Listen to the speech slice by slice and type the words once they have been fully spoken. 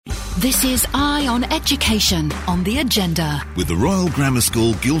This is Eye on Education on the agenda. With the Royal Grammar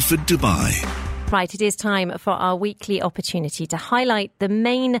School, Guildford, Dubai. Right, it is time for our weekly opportunity to highlight the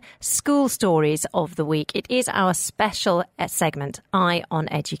main school stories of the week. It is our special segment, Eye on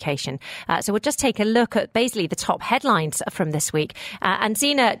Education. So we'll just take a look at basically the top headlines from this week. And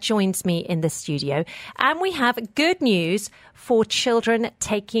Zina joins me in the studio. And we have good news for children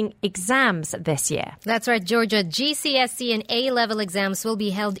taking exams this year. That's right, Georgia. GCSE and A-level exams will be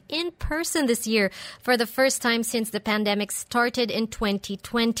held in person this year for the first time since the pandemic started in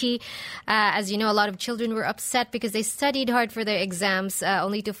 2020. As you know, a lot of children were upset because they studied hard for their exams,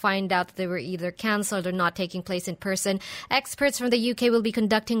 only to find out that they were either cancelled or not taking place in person. Experts from the UK will be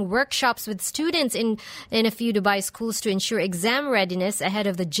conducting workshops with students in a few Dubai schools to ensure exam readiness ahead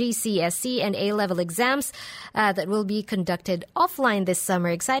of the GCSE and A-level exams that will be conducted offline this summer.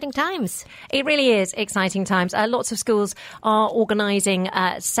 Exciting times. It really is exciting times. Lots of schools are organising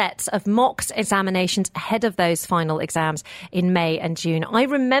sets of mock examinations ahead of those final exams in May and June. I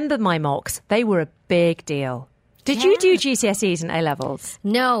remember my mocks. They were a big deal. Did you do GCSEs and A-levels?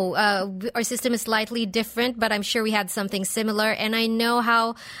 No, our system is slightly different, but I'm sure we had something similar. And I know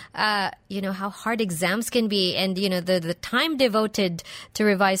how hard exams can be, and the time devoted to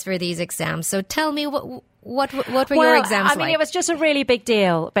revise for these exams. So tell me what were your exams like? I mean, it was just a really big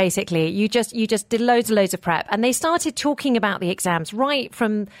deal, basically. You just did loads and loads of prep. And they started talking about the exams right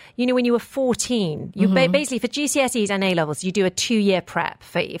from, when you were 14. You basically, for GCSEs and A-levels, you do a 2-year prep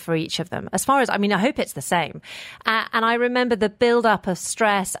for each of them. As far as, I hope it's the same. And I remember the build-up of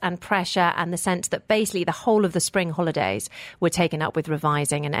stress and pressure and the sense that basically the whole of the spring holidays were taken up with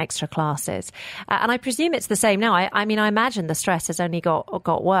revising and extra classes. And I presume it's the same now. I imagine the stress has only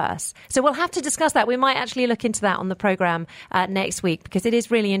got worse. So we'll have to discuss that. We might actually look into that on the programme next week, because it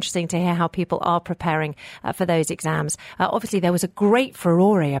is really interesting to hear how people are preparing for those exams. Obviously, there was a great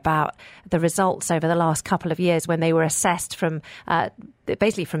furore about the results over the last couple of years when they were assessed from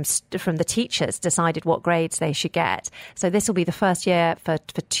basically from the teachers, decided what grades they should get. So this will be the first year for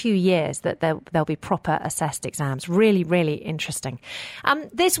 2 years that there'll be proper assessed exams. Really, really interesting.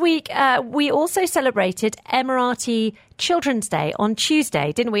 This week, we also celebrated Emirati Children's Day on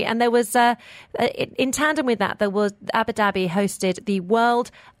Tuesday, didn't we? And there was, in tandem with that, Abu Dhabi hosted the World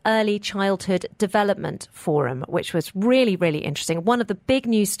Early Childhood Development Forum, which was really, really interesting. One of the big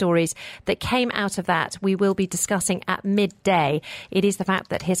news stories that came out of that we will be discussing at midday. It is the fact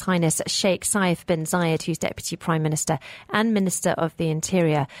that His Highness Sheikh Saif bin Zayed, who's Deputy Prime Minister and Minister of the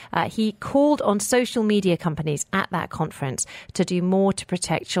Interior, he called on social media companies at that conference to do more to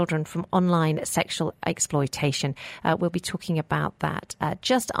protect children from online sexual exploitation. We'll be talking about that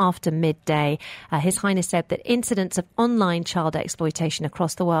just after midday. His Highness said that incidents of online child exploitation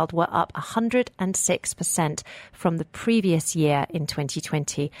across the world were up 106% from the previous year in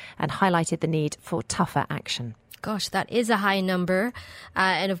 2020 and highlighted the need for tougher action. Gosh, that is a high number.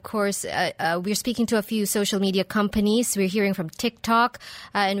 And of course, we're speaking to a few social media companies. We're hearing from TikTok.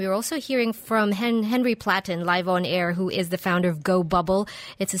 And we're also hearing from Henry Platten, live on air, who is the founder of GoBubble.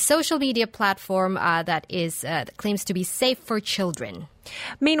 It's a social media platform that claims to be safe for children.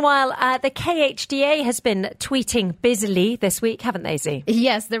 Meanwhile, the KHDA has been tweeting busily this week, haven't they, Z?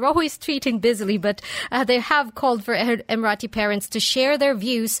 Yes, they're always tweeting busily, but they have called for Emirati parents to share their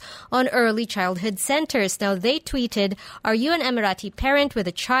views on early childhood centres. Now, they tweeted, "Are you an Emirati parent with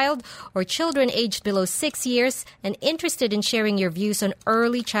a child or children aged below 6 years and interested in sharing your views on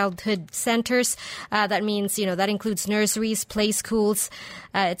early childhood centres?" That means, that includes nurseries, play schools,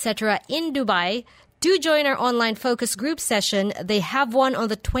 etc. in Dubai. Do join our online focus group session. They have one on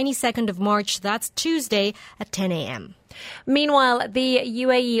the 22nd of March. That's Tuesday at 10 a.m. Meanwhile, the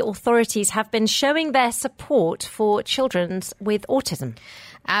UAE authorities have been showing their support for children with autism.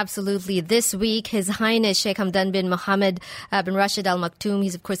 Absolutely. This week, His Highness Sheikh Hamdan bin Mohammed bin Rashid Al Maktoum,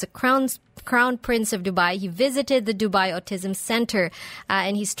 he's of course a Crown Prince of Dubai. He visited the Dubai Autism Center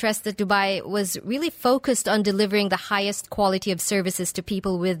and he stressed that Dubai was really focused on delivering the highest quality of services to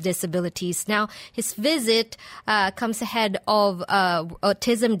people with disabilities. Now, his visit comes ahead of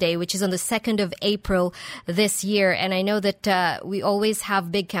Autism Day, which is on the 2nd of April this year. And I know that we always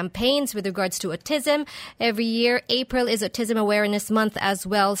have big campaigns with regards to autism. Every year, April is Autism Awareness Month as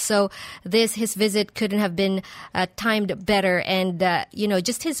well. So his visit couldn't have been timed better. And,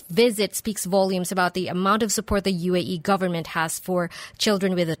 just his visit speaks volumes about the amount of support the UAE government has for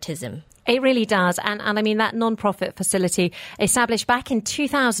children with autism. It really does. And I mean, that non-profit facility established back in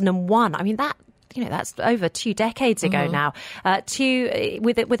 2001, I mean, that's over 2 decades ago now,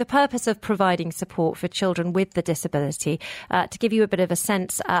 with the purpose of providing support for children with the disability. To give you a bit of a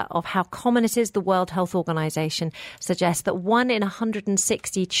sense of how common it is, the World Health Organization suggests that 1 in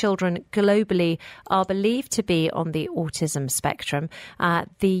 160 children globally are believed to be on the autism spectrum.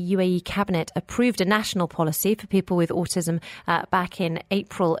 The UAE Cabinet approved a national policy for people with autism back in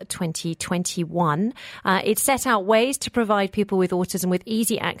April 2021. It set out ways to provide people with autism with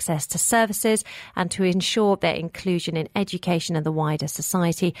easy access to services and to ensure their inclusion in education and the wider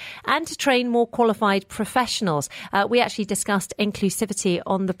society, and to train more qualified professionals. We actually discussed inclusivity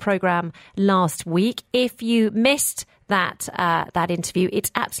on the programme last week. If you missed that interview,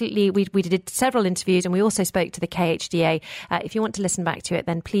 it's absolutely, we did several interviews, and we also spoke to the KHDA. If you want to listen back to it,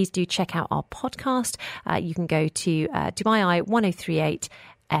 then please do check out our podcast. You can go to Dubai Eye 1038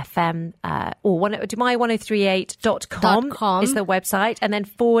 FM or Dubai1038.com is the website, and then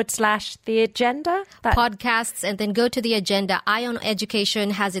 / the agenda podcasts, and then go to the agenda. Eye on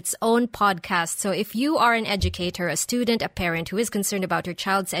Education has its own podcast. So if you are an educator, a student, a parent who is concerned about your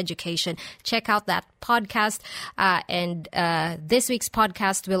child's education, check out that podcast. And this week's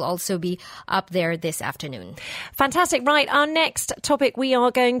podcast will also be up there this afternoon. Fantastic. Right. Our next topic, we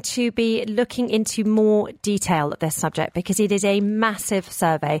are going to be looking into more detail of this subject, because it is a massive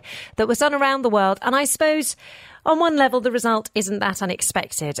survey that was done around the world. And I suppose on one level, the result isn't that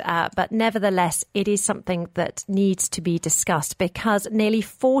unexpected, but nevertheless, it is something that needs to be discussed, because nearly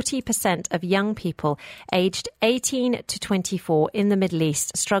 40% of young people aged 18 to 24 in the Middle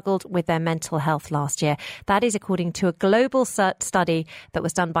East struggled with their mental health last year. That is according to a global study that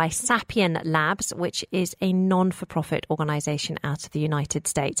was done by Sapien Labs, which is a non-for-profit organisation out of the United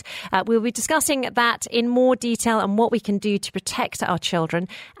States. We'll be discussing that in more detail and what we can do to protect our children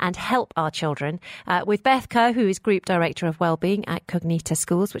and help our children with Beth Kerr, who is Group Director of Wellbeing at Cognita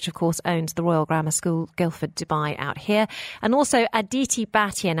Schools, which of course owns the Royal Grammar School, Guildford, Dubai out here. And also Aditi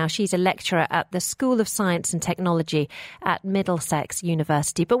Bhatia. Now, she's a lecturer at the School of Science and Technology at Middlesex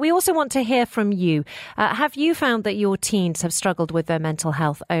University. But we also want to hear from you. Have you found that your teens have struggled with their mental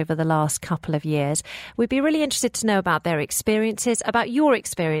health over the last couple of years? We'd be really interested to know about their experiences, about your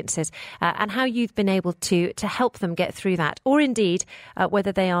experiences, and how you've been able to help them get through that, or indeed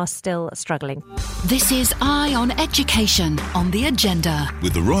whether they are still struggling. This is Eye on Education on the agenda.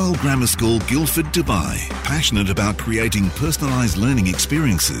 With the Royal Grammar School, Guildford, Dubai. Passionate about creating personalised learning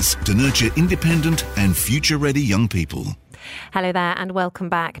experiences to nurture independent and future-ready young people. Hello there and welcome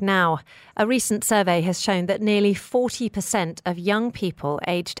back. Now, a recent survey has shown that nearly 40% of young people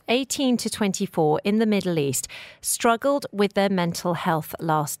aged 18 to 24 in the Middle East struggled with their mental health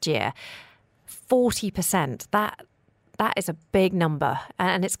last year. 40%. That is a big number,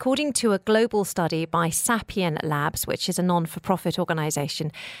 and it's according to a global study by Sapien Labs, which is a non-for-profit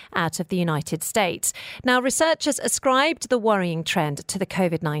organisation out of the United States. Now, researchers ascribed the worrying trend to the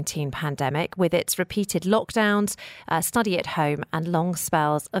COVID-19 pandemic, with its repeated lockdowns, study at home and long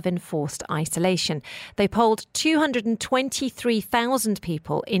spells of enforced isolation. They polled 223,000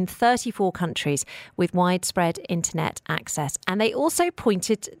 people in 34 countries with widespread internet access, and they also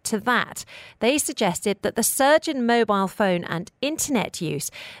pointed to that. They suggested that the surge in mobile phone and internet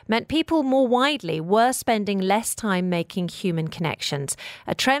use meant people more widely were spending less time making human connections,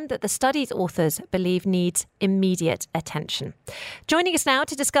 a trend that the study's authors believe needs immediate attention. Joining us now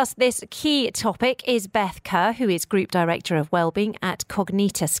to discuss this key topic is Beth Kerr, who is Group Director of Wellbeing at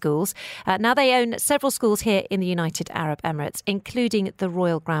Cognita Schools. Now, they own several schools here in the United Arab Emirates, including the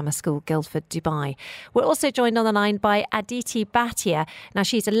Royal Grammar School, Guildford, Dubai. We're also joined on the line by Aditi Bhatia. Now,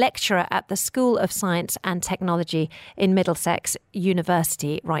 she's a lecturer at the School of Science and Technology in Middlesex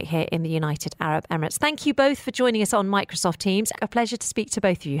University right here in the United Arab Emirates. Thank you both for joining us on Microsoft Teams. A pleasure to speak to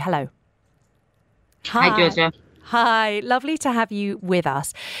both of you. Hello. Hi, Georgia. Hi, lovely to have you with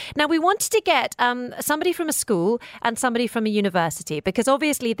us. Now, we wanted to get somebody from a school and somebody from a university, because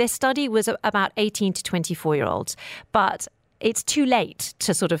obviously this study was about 18 to 24-year-olds, but it's too late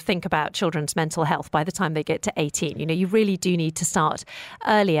to sort of think about children's mental health by the time they get to 18. You know, you really do need to start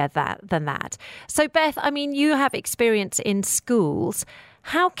earlier than that. So, Beth, I mean, you have experience in schools.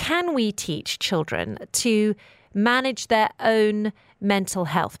 How can we teach children to manage their own mental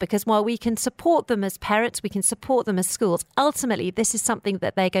health? Because while we can support them as parents, we can support them as schools, ultimately, this is something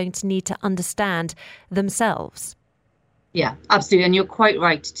that they're going to need to understand themselves. Yeah, absolutely. And you're quite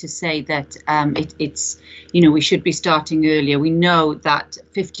right to say that it's, we should be starting earlier. We know that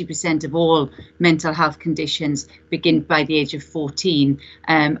 50% of all mental health conditions begin by the age of 14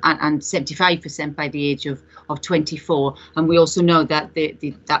 and 75% by the age of 24. And we also know that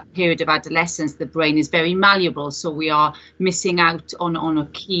that period of adolescence, the brain is very malleable. So we are missing out on a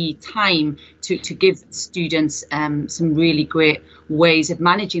key time to give students some really great ways of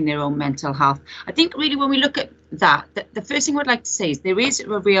managing their own mental health. I think really when we look at that, the first thing I'd like to say is there is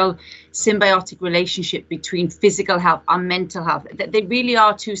a real symbiotic relationship between physical health and mental health. They really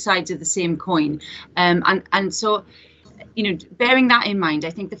are two sides of the same coin. And so, bearing that in mind, I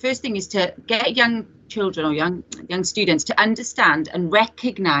think the first thing is to get young children or young students to understand and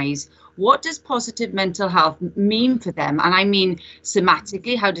recognize what does positive mental health mean for them? And I mean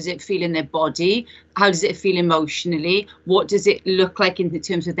somatically, how does it feel in their body? How does it feel emotionally? What does it look like in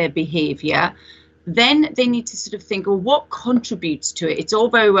terms of their behavior? Then they need to sort of think, well, what contributes to it? It's all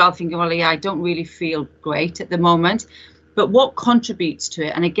very well thinking, well, yeah, I don't really feel great at the moment, but what contributes to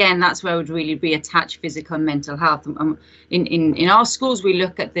it? And again, that's where I would really reattach physical and mental health. In our schools, we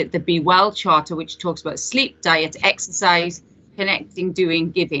look at the Be Well Charter, which talks about sleep, diet, exercise, connecting,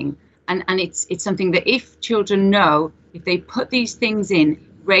 doing, giving. And it's something that if children know, if they put these things in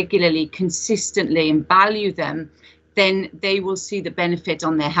regularly, consistently and value them, then they will see the benefit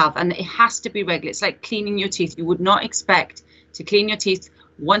on their health. And it has to be regular. It's like cleaning your teeth. You would not expect to clean your teeth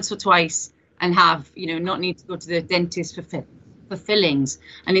once or twice and have, not need to go to the dentist for fillings.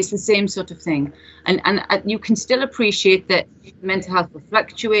 And it's the same sort of thing. And you can still appreciate that mental health will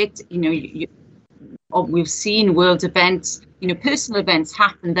fluctuate. We've seen world events, personal events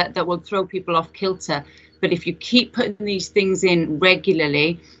happen that will throw people off kilter. But if you keep putting these things in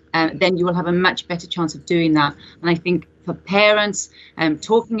regularly, then you will have a much better chance of doing that. And I think for parents,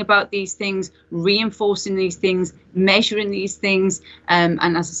 talking about these things, reinforcing these things, measuring these things, and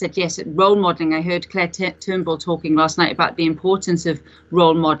as I said, yes, role modelling. I heard Claire Turnbull talking last night about the importance of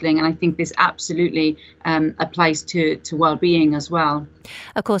role modelling, and I think this absolutely applies to well-being as well.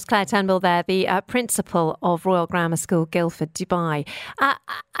 Of course, Claire Turnbull there, the principal of Royal Grammar School, Guildford, Dubai.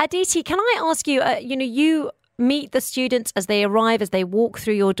 Aditi, can I ask you, you meet the students as they arrive, as they walk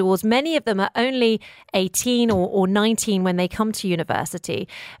through your doors. Many of them are only 18 or 19 when they come to university.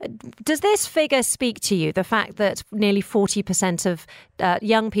 Does this figure speak to you, the fact that nearly 40% of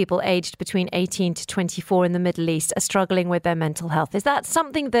young people aged between 18 to 24 in the Middle East are struggling with their mental health? Is that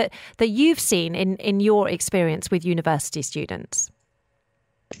something that you've seen in your experience with university students?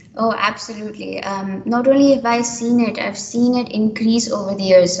 Oh, absolutely. Not only have I seen it, I've seen it increase over the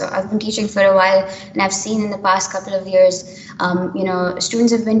years. So I've been teaching for a while, and I've seen in the past couple of years,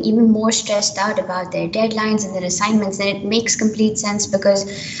 students have been even more stressed out about their deadlines and their assignments. And it makes complete sense because,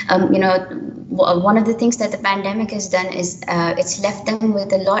 one of the things that the pandemic has done is it's left them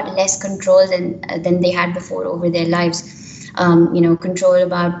with a lot less control than they had before over their lives. Control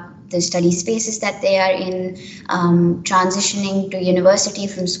about the study spaces that they are in, transitioning to university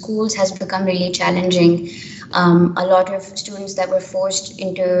from schools has become really challenging. A lot of students that were forced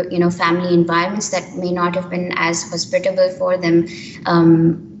into, family environments that may not have been as hospitable for them,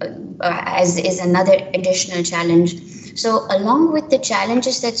 as is another additional challenge. So along with the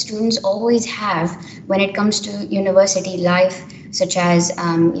challenges that students always have when it comes to university life, such as,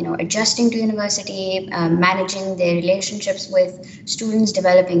 adjusting to university, managing their relationships with students,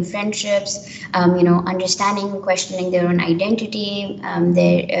 developing friendships, understanding and questioning their own identity,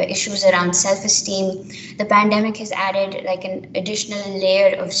 their issues around self-esteem. The pandemic has added like an additional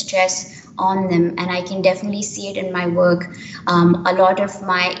layer of stress on them, and I can definitely see it in my work.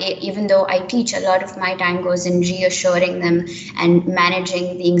 Even though I teach, a lot of my time goes in reassuring them and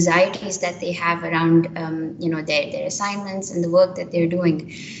managing the anxieties that they have around, their assignments and the work that they're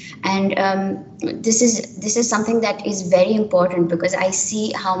doing. And this is something that is very important because I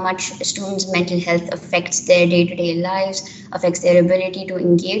see how much students' mental health affects their day-to-day lives, affects their ability to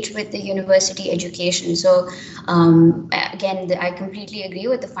engage with the university education. So again, I completely agree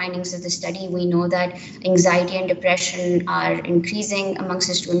with the findings of the study. We know that anxiety and depression are increasing amongst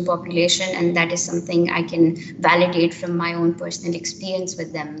the student population, and that is something I can validate from my own personal experience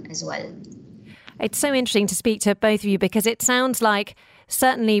with them as well. It's so interesting to speak to both of you because it sounds like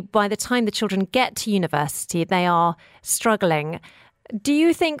certainly by the time the children get to university, they are struggling. Do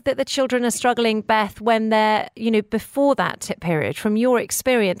you think that the children are struggling, Beth, when they're, before that period? From your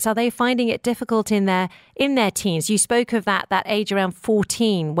experience, are they finding it difficult in their teens? You spoke of that age around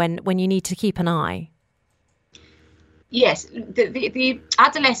 14 when you need to keep an eye. Yes, the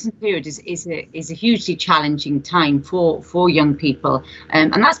adolescent period is a hugely challenging time for young people,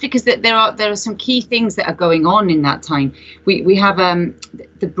 and that's because there are some key things that are going on in that time. We have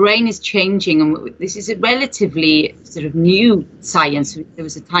the brain is changing, and this is a relatively sort of new science. There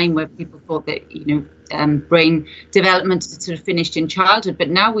was a time where people thought that brain development is sort of finished in childhood, but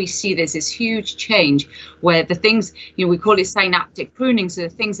now we see there's this huge change where the things, we call it synaptic pruning, so the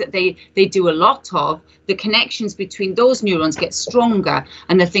things that they do a lot of, the connections between those neurons get stronger,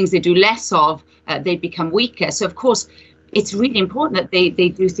 and the things they do less of, they become weaker. So of course it's really important that they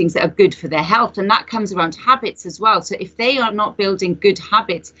do things that are good for their health, and that comes around habits as well. So if they are not building good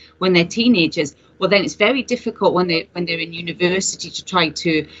habits when they're teenagers, well, then it's very difficult when they're in university to try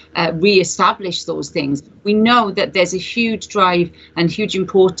to re-establish those things. We know that there's a huge drive and huge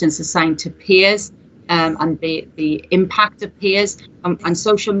importance assigned to peers and the impact of peers. And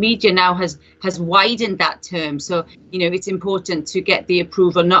social media now has widened that term. So, it's important to get the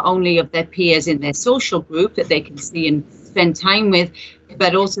approval not only of their peers in their social group that they can see and spend time with,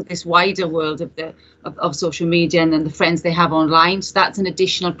 but also this wider world of social media and then the friends they have online. So that's an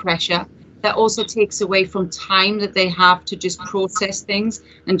additional pressure. That also takes away from time that they have to just process things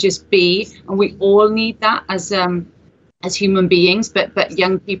and just be. And we all need that as human beings, but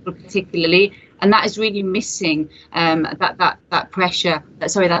young people particularly. And that is really missing that pressure,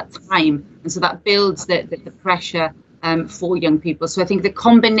 that time. And so that builds the pressure for young people. So I think the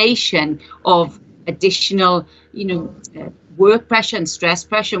combination of additional, work pressure and stress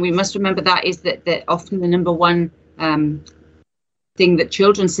pressure, and we must remember that is that often the number one thing that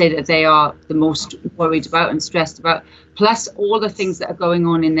children say that they are the most worried about and stressed about, plus all the things that are going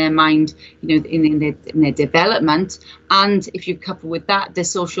on in their mind, in their development. And if you couple with that the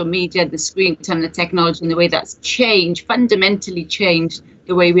social media, the screen time, the technology, and the way that's fundamentally changed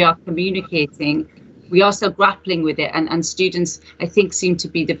the way we are communicating, we are still grappling with it. And students, I think, seem to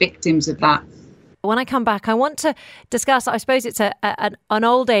be the victims of that. When I come back, I want to discuss, I suppose it's an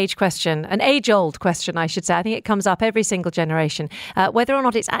old age question, an age-old question, I should say. I think it comes up every single generation, whether or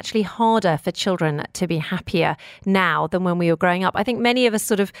not it's actually harder for children to be happier now than when we were growing up. I think many of us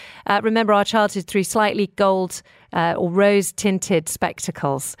sort of remember our childhood through slightly gold or rose-tinted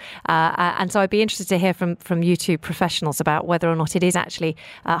spectacles. And so I'd be interested to hear from you two professionals about whether or not it is actually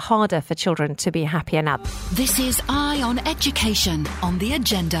harder for children to be happier now. This is Eye on Education on the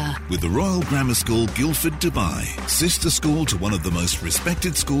agenda. With the Royal Grammar School Guildford, Dubai, sister school to one of the most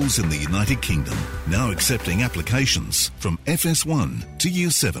respected schools in the United Kingdom, now accepting applications from FS1 to Year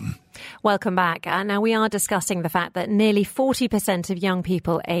 7. Welcome back. Now we are discussing the fact that nearly 40% of young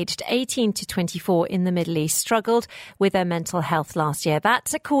people aged 18 to 24 in the Middle East struggled with their mental health last year.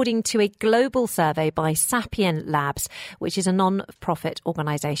 That's according to a global survey by Sapien Labs, which is a non-profit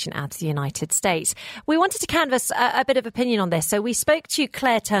organisation out of the United States. We wanted to canvass a bit of opinion on this. So we spoke to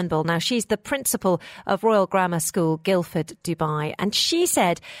Claire Turnbull. Now she's the principal of Royal Grammar School Guildford, Dubai. And she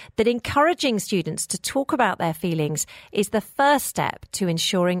said that encouraging students to talk about their feelings is the first step to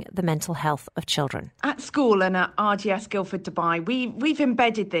ensuring the mental health of children. At school and at RGS Guildford Dubai, we've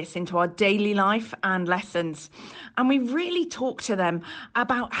embedded this into our daily life and lessons, and we really talk to them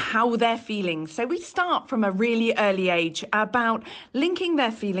about how they're feeling. So we start from a really early age about linking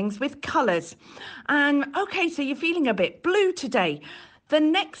their feelings with colours. And okay, so you're feeling a bit blue today. The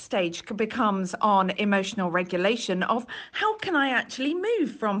next stage becomes on emotional regulation of how can I actually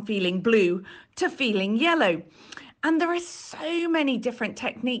move from feeling blue to feeling yellow. And there are so many different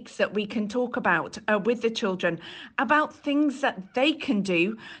techniques that we can talk about with the children about things that they can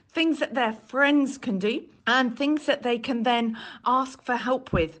do, things that their friends can do, and things that they can then ask for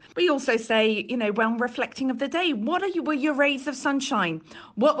help with. We also say, when reflecting of the day, what were your rays of sunshine?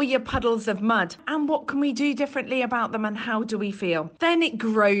 What were your puddles of mud? And what can we do differently about them, and how do we feel? Then it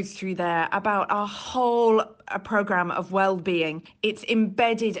grows through there about our whole program of well-being. It's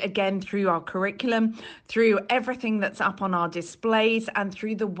embedded again through our curriculum, through everything that's up on our displays, and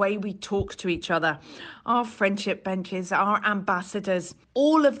through the way we talk to each other. Our friendship benches, our ambassadors,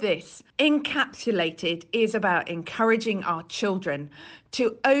 all of this encapsulated is about encouraging our children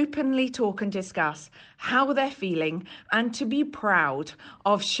to openly talk and discuss how they're feeling and to be proud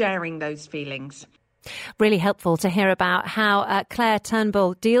of sharing those feelings. Really helpful to hear about how Claire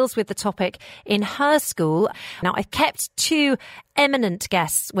Turnbull deals with the topic in her school. Now, I've kept two eminent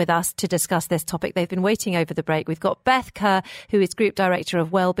guests with us to discuss this topic. They've been waiting over the break. We've got Beth Kerr, who is Group Director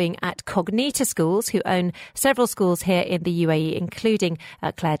of Wellbeing at Cognita Schools, who own several schools here in the UAE, including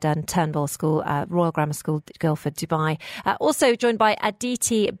Claire Turnbull School, Royal Grammar School, Guildford, Dubai. Also joined by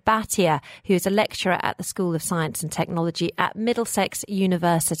Aditi Bhatia, who is a lecturer at the School of Science and Technology at Middlesex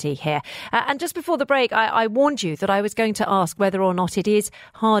University here. And just before the break, I warned you that I was going to ask whether or not it is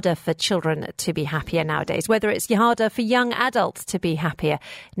harder for children to be happier nowadays, whether it's harder for young adults to be happier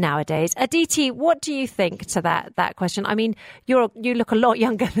nowadays. Aditi, what do you think to that question? I mean, you look a lot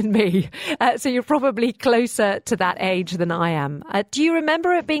younger than me, so you're probably closer to that age than I am. Do you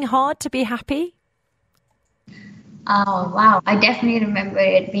remember it being hard to be happy? Oh, wow. I definitely remember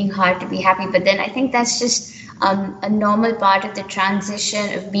it being hard to be happy, but then I think that's just a normal part of the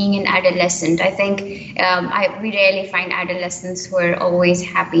transition of being an adolescent. I think we rarely find adolescents who are always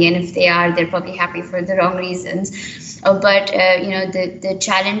happy, and if they are, they're probably happy for the wrong reasons. But the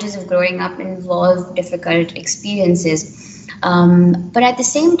challenges of growing up involve difficult experiences. But at the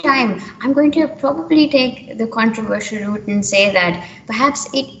same time, I'm going to probably take the controversial route and say that perhaps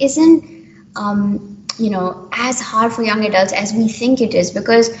it isn't as hard for young adults as we think it is,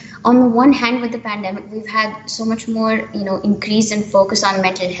 because on the one hand, with the pandemic, we've had so much more, increase and focus on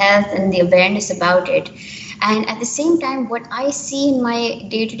mental health and the awareness about it. And at the same time, what I see in my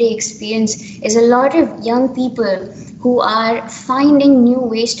day-to-day experience is a lot of young people who are finding new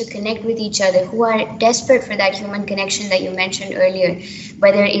ways to connect with each other, who are desperate for that human connection that you mentioned earlier,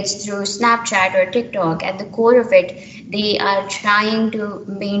 whether it's through Snapchat or TikTok. At the core of it, they are trying to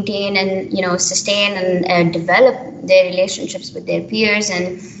maintain and, sustain and develop their relationships with their peers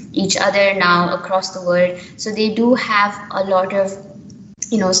and each other now across the world. So they do have a lot of,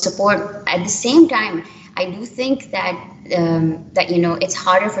 support. At the same time, I do think that it's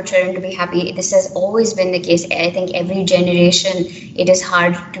harder for children to be happy. This has always been the case. I think every generation it is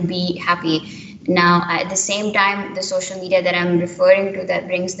hard to be happy. Now, at the same time, the social media that I'm referring to that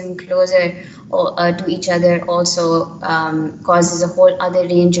brings them closer to each other also causes a whole other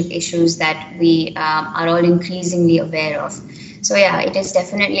range of issues that we are all increasingly aware of. So yeah, it is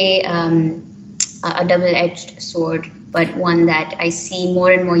definitely a double-edged sword, but one that I see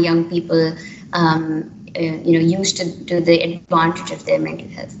more and more young people used to the advantage of their mental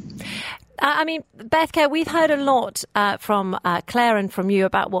health. I mean, Bethke, we've heard a lot from Claire and from you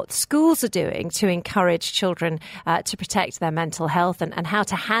about what schools are doing to encourage children to protect their mental health and how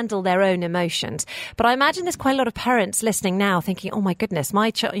to handle their own emotions. But I imagine there's quite a lot of parents listening now thinking, oh, my goodness,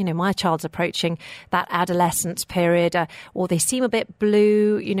 my child's approaching that adolescence period, or they seem a bit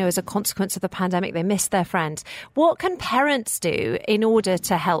blue, as a consequence of the pandemic. They miss their friends. What can parents do in order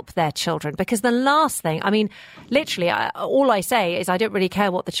to help their children? Because the last thing, I mean, literally, all I say is I don't really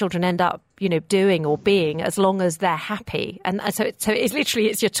care what the children end up doing or being, as long as they're happy. And so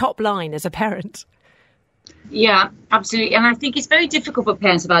it's your top line as a parent. Yeah, absolutely. And I think it's very difficult for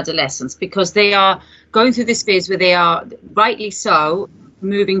parents of adolescents because they are going through this phase where they are, rightly so,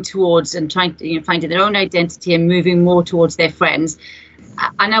 moving towards and trying to finding their own identity and moving more towards their friends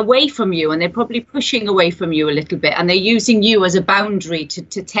and away from you. And they're probably pushing away from you a little bit. And they're using you as a boundary to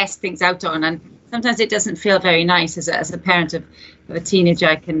test things out on. And sometimes it doesn't feel very nice as a parent of a teenager.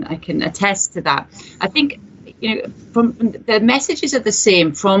 I can attest to that. I think from the messages are the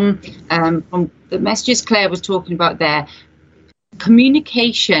same from the messages Claire was talking about there.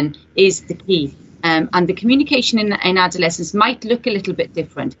 Communication is the key, and the communication in adolescence might look a little bit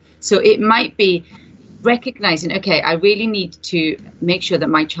different. So it might be recognizing, okay, I really need to make sure that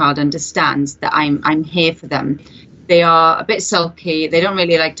my child understands that I'm here for them. They are a bit sulky. They don't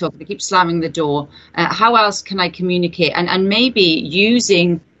really like talking. They keep slamming the door. How else can I communicate? And maybe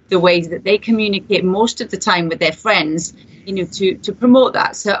using the ways that they communicate most of the time with their friends, to promote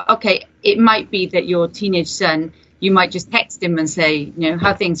that. So, okay, it might be that your teenage son, you might just text him and say,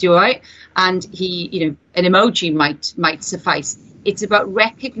 how things, you all right? And he, an emoji might suffice. It's about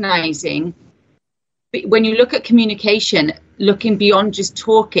recognizing, when you look at communication, looking beyond just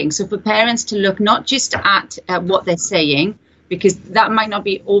talking. So for parents to look not just at what they're saying, because that might not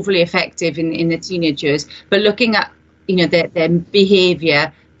be overly effective in the teenagers, but looking at, their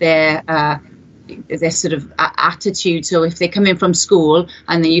behavior, their sort of attitude. So if they come in from school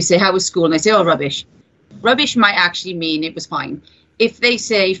and then you say, how was school? And they say, oh, rubbish. Rubbish might actually mean it was fine. If they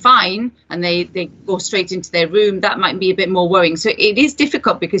say fine and they go straight into their room, that might be a bit more worrying. So it is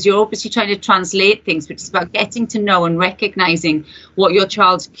difficult because you're obviously trying to translate things, which is about getting to know and recognizing what your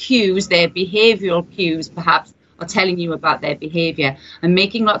child's cues, their behavioral cues perhaps, are telling you about their behavior, and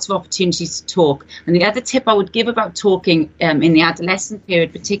making lots of opportunities to talk. And the other tip I would give about talking in the adolescent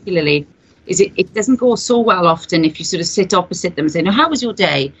period particularly is it doesn't go so well often if you sort of sit opposite them and say, no, how was your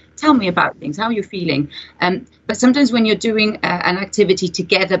day? Tell me about things. How are you feeling? But sometimes when you're doing an activity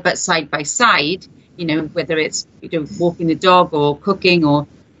together but side by side, whether it's walking the dog or cooking, or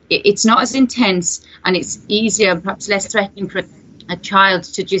it's not as intense and it's easier, perhaps less threatening for a child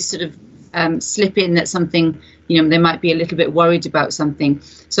to just sort of slip in that something, they might be a little bit worried about something.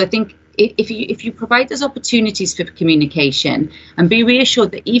 So I think if you provide those opportunities for communication and be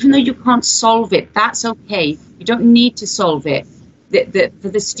reassured that even though you can't solve it, that's okay. You don't need to solve it. For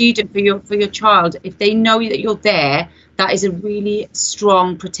the student, for your child, if they know that you're there, that is a really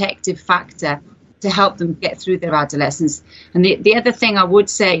strong protective factor to help them get through their adolescence. And the other thing I would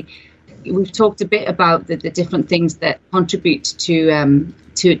say, we've talked a bit about the different things that contribute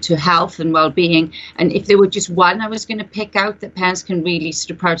to health and well-being. And if there were just one I was going to pick out that parents can really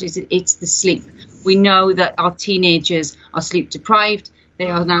sort of prioritize, it's the sleep. We know that our teenagers are sleep deprived. They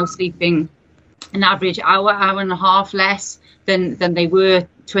are now sleeping an average hour and a half less than they were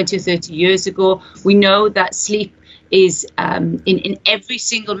 20 or 30 years ago. We know that sleep is in every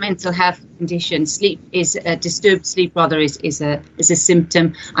single mental health condition. Disturbed sleep is a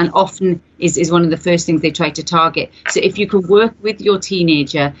symptom, and often is one of the first things they try to target. So if you can work with your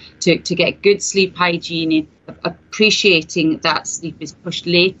teenager to get good sleep hygiene, appreciating that sleep is pushed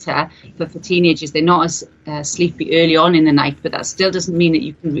later for teenagers. They're not as sleepy early on in the night, but that still doesn't mean that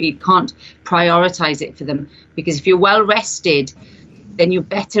you can't prioritize it for them, because if you're well rested, then you're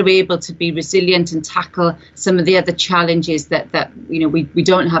better able to be resilient and tackle some of the other challenges that we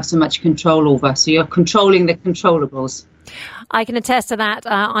don't have so much control over. So you're controlling the controllables. I can attest to that.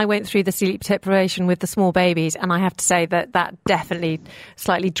 I went through the sleep deprivation with the small babies, and I have to say that definitely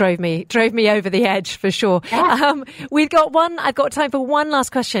slightly drove me over the edge for sure. Yeah. I've got time for one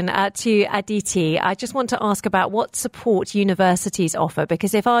last question to Aditi. I just want to ask about what support universities offer,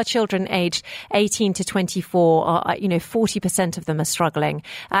 because if our children aged 18 to 24 are, 40% of them are struggling,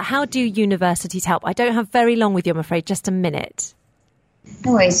 how do universities help? I don't have very long with you, I'm afraid, just a minute.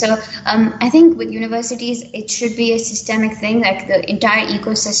 No way. So I think with universities, it should be a systemic thing. Like the entire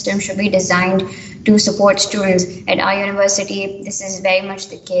ecosystem should be designed to support students. At our university, this is very much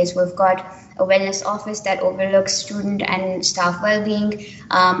the case. We've got a wellness office that overlooks student and staff well-being.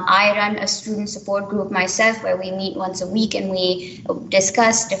 I run a student support group myself, where we meet once a week and we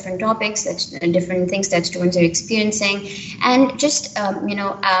discuss different topics, different things that students are experiencing. And just,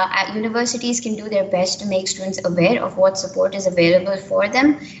 universities can do their best to make students aware of what support is available for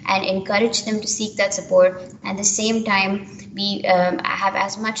them and encourage them to seek that support. At the same time, we have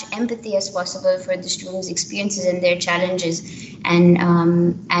as much empathy as possible for the students' experiences and their challenges, and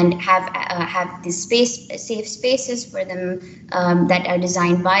have these safe spaces for them that are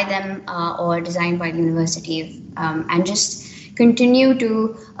designed by them or designed by the university, and just continue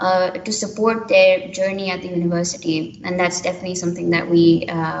to support their journey at the university. And that's definitely something that we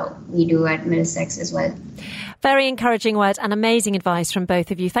do at Middlesex as well. Very encouraging words and amazing advice from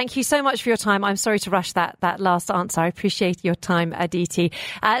both of you. Thank you so much for your time. I'm sorry to rush that last answer. I appreciate your time, Aditi.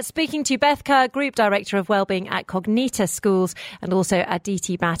 Speaking to Beth Kerr, Group Director of Wellbeing at Cognita Schools, and also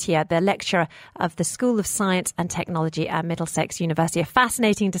Aditi Bhatia, the Lecturer of the School of Science and Technology at Middlesex University. A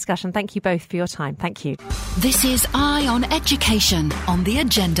fascinating discussion. Thank you both for your time. Thank you. This is Eye on Education on the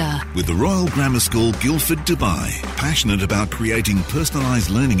agenda. With the Royal Grammar School, Guildford, Dubai, passionate about creating personalised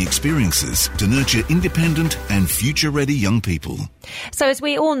learning experiences to nurture independent and future-ready young people. So as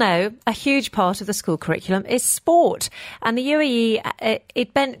we all know, a huge part of the school curriculum is sport. And the UAE,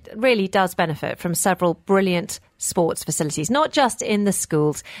 really does benefit from several brilliant sports facilities, not just in the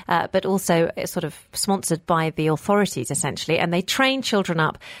schools, but also sort of sponsored by the authorities, essentially. And they train children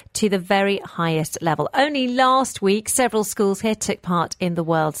up to the very highest level. Only last week, several schools here took part in the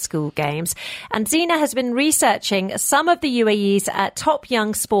World School Games. And Zina has been researching some of the UAE's top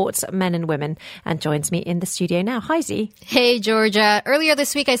young sports men and women and joins me in the studio now. Hi, Z. Hey, Georgia. Earlier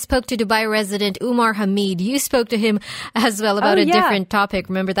this week, I spoke to Dubai resident Umar Hamid. You spoke to him as well about a different topic.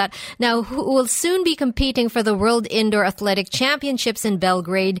 Remember that? Now, who will soon be competing for the World Indoor Athletic Championships in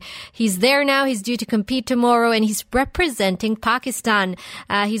Belgrade. He's there now. He's due to compete tomorrow, and he's representing Pakistan.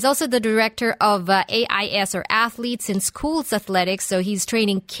 He's also the director of AIS, or Athletes in Schools Athletics. So he's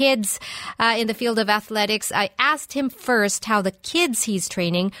training kids in the field of athletics. I asked him first how the kids he's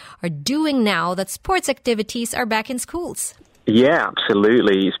training are doing now that sports activities are back in schools. Yeah,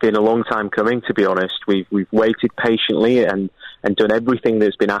 absolutely. It's been a long time coming, to be honest. We've waited patiently and done everything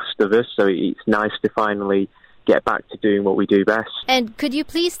that's been asked of us. So it's nice to finally get back to doing what we do best. And could you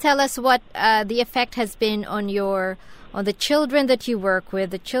please tell us what the effect has been on the children that you work with,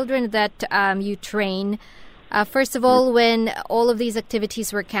 the children that you train? First of all, when all of these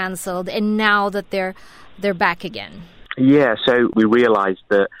activities were cancelled, and now that they're back again. Yeah, so we realised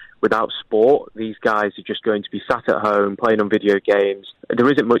that without sport, these guys are just going to be sat at home playing on video games. There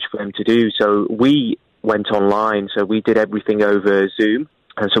isn't much for them to do, so we went online. So we did everything over Zoom.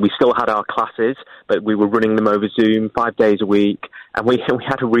 And so we still had our classes, but we were running them over Zoom 5 days a week. And we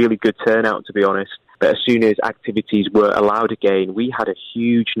had a really good turnout, to be honest. But as soon as activities were allowed again, we had a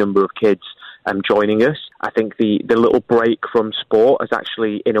huge number of kids joining us. I think the little break from sport has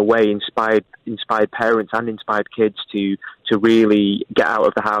actually, in a way, inspired parents and inspired kids to really get out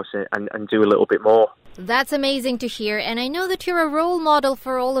of the house and do a little bit more. That's amazing to hear, and I know that you're a role model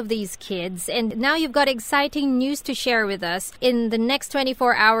for all of these kids, and now you've got exciting news to share with us. In the next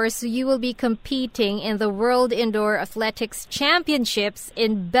 24 hours, you will be competing in the World Indoor Athletics Championships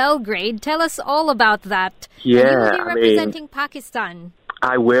in Belgrade. Tell us all about that. Yeah, and you will be representing Pakistan.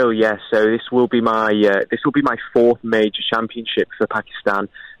 I will, yes. So this will be my fourth major championship for Pakistan.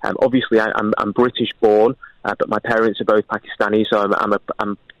 Obviously, I'm British born, but my parents are both Pakistani, so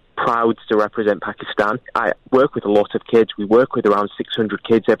I'm proud to represent Pakistan. I work with a lot of kids. We work with around 600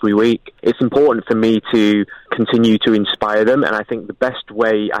 kids every week. It's important for me to continue to inspire them, and I think the best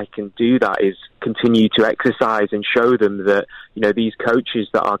way I can do that is continue to exercise and show them that, you know, these coaches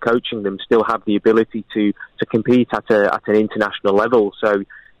that are coaching them still have the ability to compete at an international level. So,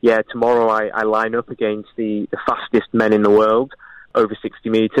 yeah, tomorrow I line up against the fastest men in the world over 60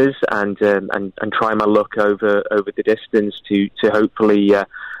 metres and try my luck over the distance to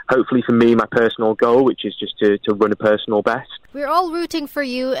hopefully for me, my personal goal, which is just to run a personal best. We're all rooting for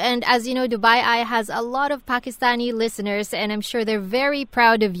you, and as you know, Dubai Eye has a lot of Pakistani listeners, and I'm sure they're very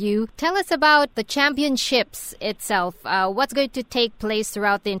proud of you. Tell us about the championships itself. What's going to take place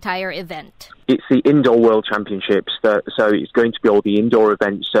throughout the entire event? It's the Indoor World Championships, so it's going to be all the indoor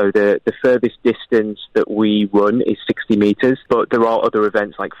events. So the furthest distance that we run is 60 metres, but there are other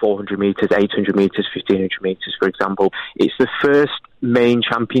events like 400 metres, 800 metres, 1500 metres, for example. It's the first main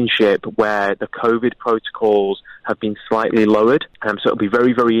championship where the COVID protocols have been slightly lowered. So it'll be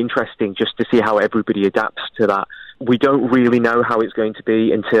very, very interesting just to see how everybody adapts to that. We don't really know how it's going to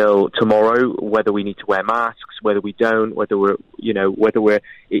be until tomorrow, whether we need to wear masks, whether we don't,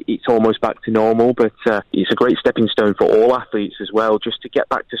 it's almost back to normal. But it's a great stepping stone for all athletes as well, just to get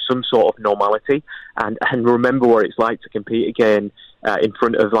back to some sort of normality and remember what it's like to compete again in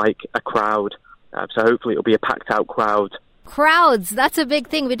front of like a crowd. So hopefully it'll be a packed out crowd. Crowds, that's a big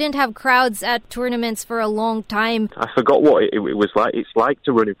thing. We didn't have crowds at tournaments for a long time. I forgot what it was like. It's like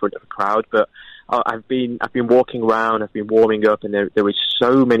to run in front of a crowd, but I've been walking around, I've been warming up, and there is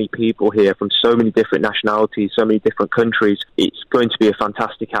so many people here from so many different nationalities, so many different countries. It's going to be a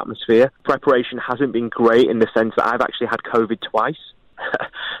fantastic atmosphere. Preparation hasn't been great in the sense that I've actually had COVID twice.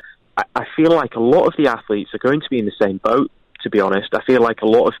 I feel like a lot of the athletes are going to be in the same boat, to be honest. I feel like a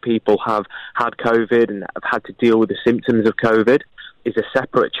lot of people have had COVID and have had to deal with the symptoms of COVID. Is a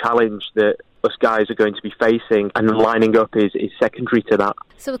separate challenge that us guys are going to be facing, and lining up is secondary to that.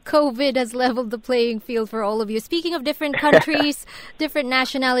 So COVID has leveled the playing field for all of you. Speaking of different countries, different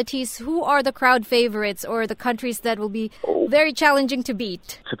nationalities, who are the crowd favourites or the countries that will be very challenging to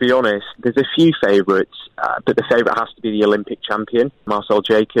beat? To be honest, there's a few favourites, but the favourite has to be the Olympic champion, Marcel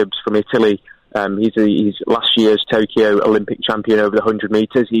Jacobs from Italy. He's last year's Tokyo Olympic champion over the 100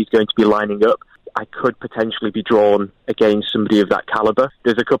 metres. He's going to be lining up. I could potentially be drawn against somebody of that calibre.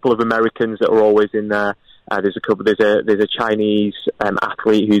 There's a couple of Americans that are always in there. There's a Chinese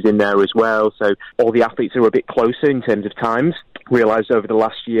athlete who's in there as well. So all the athletes are a bit closer in terms of times. Realised over the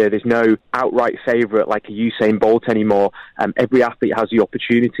last year there's no outright favourite like a Usain Bolt anymore. Every athlete has the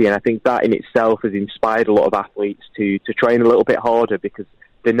opportunity, and I think that in itself has inspired a lot of athletes to train a little bit harder because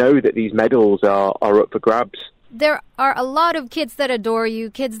they know that these medals are up for grabs. There are a lot of kids that adore you,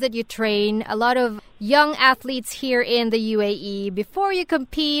 kids that you train, a lot of young athletes here in the UAE. Before you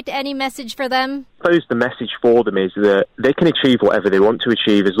compete, any message for them? I suppose the message for them is that they can achieve whatever they want to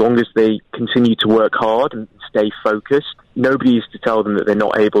achieve as long as they continue to work hard and stay focused. Nobody is to tell them that they're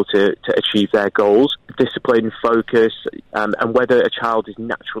not able to achieve their goals. Discipline, focus, and whether a child is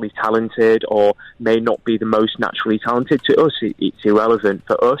naturally talented or may not be the most naturally talented, to us it's irrelevant.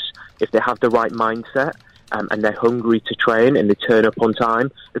 For us, if they have the right mindset, and they're hungry to train and they turn up on time,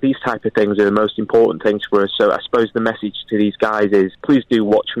 these type of things are the most important things for us. So I suppose the message to these guys is, please do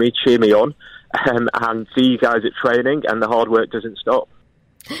watch me, cheer me on, and see you guys at training, and the hard work doesn't stop.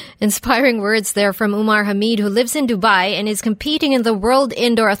 Inspiring words there from Umar Hamid, who lives in Dubai and is competing in the World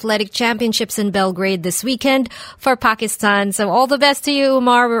Indoor Athletic Championships in Belgrade this weekend for Pakistan. So all the best to you,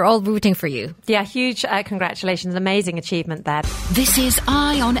 Umar. We're all rooting for you. Yeah, huge congratulations. Amazing achievement there. This is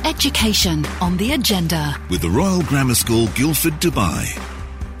Eye on Education on the agenda. With the Royal Grammar School, Guildford, Dubai.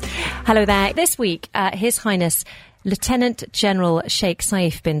 Hello there. This week, His Highness Lieutenant General Sheikh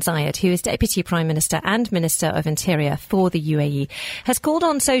Saif bin Zayed, who is Deputy Prime Minister and Minister of Interior for the UAE, has called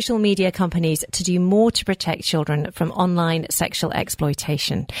on social media companies to do more to protect children from online sexual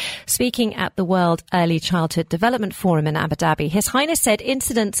exploitation. Speaking at the World Early Childhood Development Forum in Abu Dhabi, His Highness said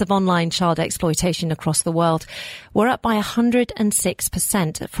incidents of online child exploitation across the world were up by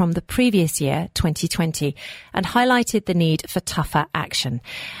 106% from the previous year, 2020, and highlighted the need for tougher action.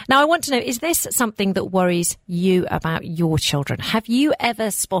 Now, I want to know, is this something that worries you about your children? Have you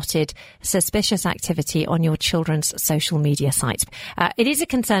ever spotted suspicious activity on your children's social media sites? It is a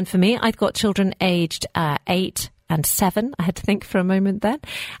concern for me. I've got children aged 8 and 7. I had to think for a moment then.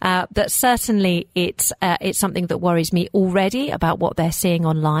 But certainly it's something that worries me already about what they're seeing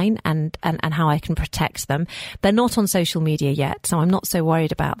online and how I can protect them. They're not on social media yet, so I'm not so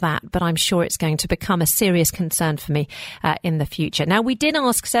worried about that, but I'm sure it's going to become a serious concern for me in the future. Now, we did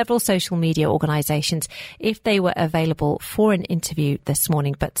ask several social media organisations if they were available for an interview this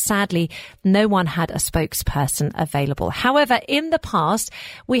morning, but sadly, no one had a spokesperson available. However, in the past,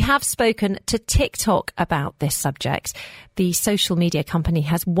 we have spoken to TikTok about this subject. The social media company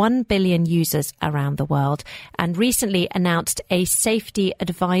has 1 billion users around the world and recently announced a safety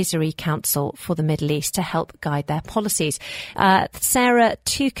advisory council for the Middle East to help guide their policies. Sarah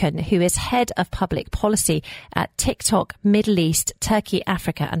Toucan, who is head of public policy at TikTok Middle East, Turkey,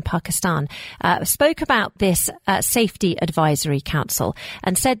 Africa and Pakistan, spoke about this safety advisory council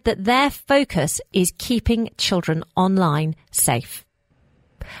and said that their focus is keeping children online safe.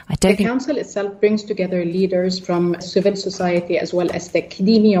 The council itself brings together leaders from civil society as well as the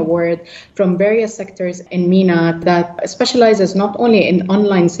academia world from various sectors in MENA that specializes not only in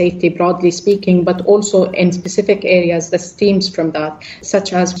online safety, broadly speaking, but also in specific areas that stems from that,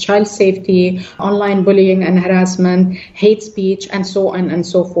 such as child safety, online bullying and harassment, hate speech, and so on and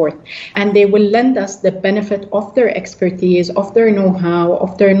so forth. And they will lend us the benefit of their expertise, of their know-how,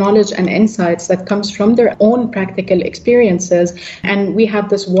 of their knowledge and insights that comes from their own practical experiences. And we have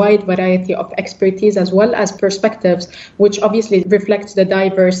this wide variety of expertise as well as perspectives, which obviously reflects the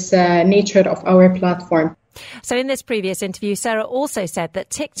diverse nature of our platform. So in this previous interview, Sarah also said that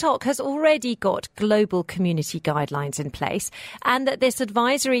TikTok has already got global community guidelines in place and that this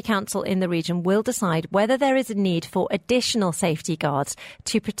advisory council in the region will decide whether there is a need for additional safety guards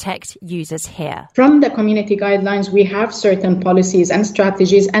to protect users here. From the community guidelines, we have certain policies and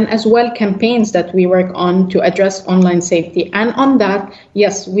strategies and as well campaigns that we work on to address online safety. And on that,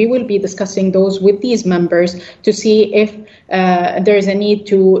 yes, we will be discussing those with these members to see if there is a need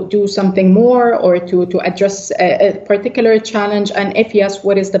to do something more or to address a particular challenge, and if yes,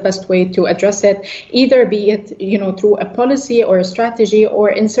 what is the best way to address it, either be it through a policy or a strategy, or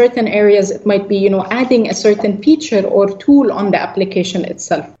in certain areas it might be adding a certain feature or tool on the application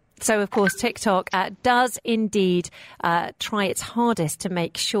itself. So, of course, TikTok does indeed try its hardest to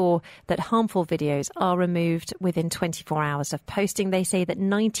make sure that harmful videos are removed within 24 hours of posting. They say that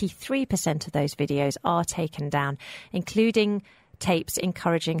 93% of those videos are taken down, including tapes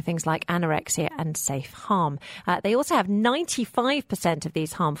encouraging things like anorexia and self-harm. They also have 95% of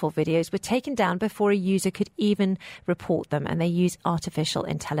these harmful videos were taken down before a user could even report them, and they use artificial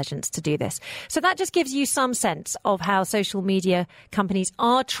intelligence to do this. So that just gives you some sense of how social media companies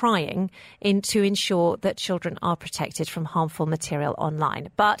are trying to ensure that children are protected from harmful material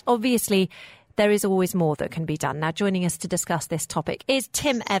online. But obviously, there is always more that can be done. Now, joining us to discuss this topic is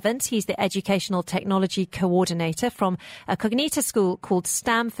Tim Evans. He's the Educational Technology Coordinator from a Cognita school called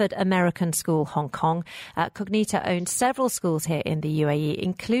Stanford American School, Hong Kong. Cognita owns several schools here in the UAE,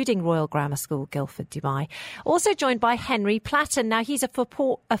 including Royal Grammar School, Guildford, Dubai. Also joined by Henry Platten. Now, he's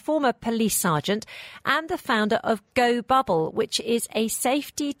a former police sergeant and the founder of GoBubble, which is a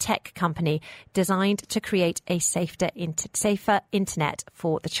safety tech company designed to create a safer internet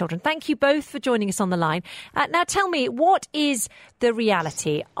for the children. Thank you both for joining us on the line. Now, tell me, what is the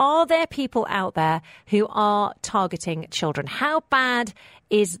reality? Are there people out there who are targeting children? How bad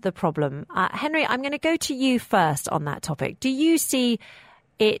is the problem? Henry, I'm going to go to you first on that topic. Do you see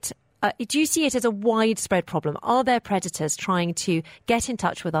it as a widespread problem? Are there predators trying to get in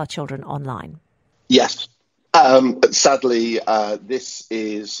touch with our children online? Yes. Sadly, this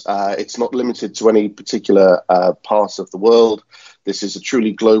is it's not limited to any particular part of the world. This is a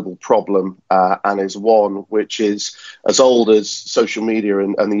truly global problem and is one which is as old as social media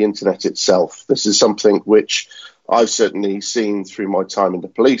and the internet itself. This is something which I've certainly seen through my time in the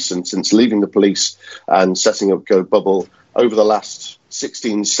police, and since leaving the police and setting up GoBubble over the last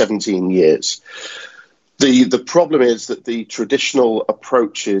 16, 17 years. The problem is that the traditional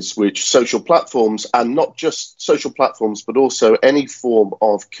approaches which social platforms, and not just social platforms, but also any form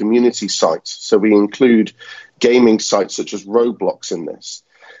of community sites, so we include gaming sites such as Roblox in this,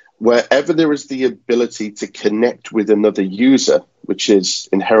 wherever there is the ability to connect with another user, which is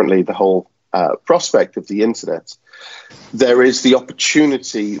inherently the whole prospect of the internet, there is the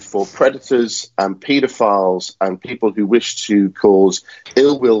opportunity for predators and paedophiles and people who wish to cause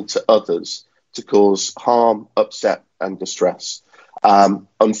ill will to others to cause harm, upset and distress.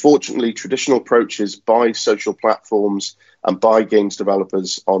 Unfortunately, traditional approaches by social platforms and by games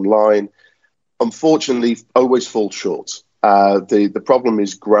developers online, unfortunately, always fall short. The problem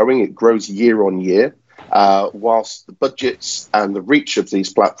is growing. It grows year on year, whilst the budgets and the reach of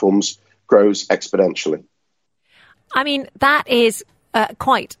these platforms grows exponentially. I mean, that is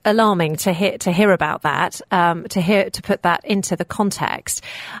quite alarming to hear about that, to put that into the context.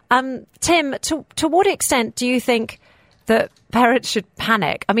 Tim, to what extent do you think that parents should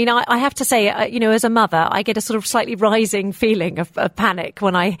panic? I mean, I have to say, as a mother, I get a sort of slightly rising feeling of panic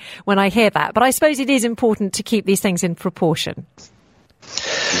when I hear that. But I suppose it is important to keep these things in proportion.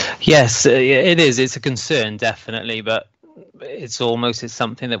 Yes, it is. It's a concern, definitely, but it's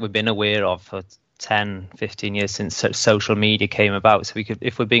something that we've been aware of for 10, 15 years since social media came about. So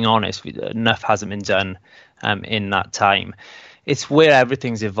if we're being honest, enough hasn't been done in that time. It's where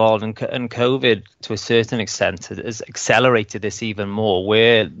everything's evolved, and COVID, to a certain extent, has accelerated this even more,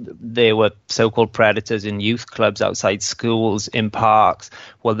 where there were so-called predators in youth clubs, outside schools, in parks.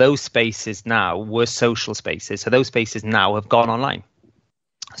 Well, those spaces now were social spaces. So those spaces now have gone online.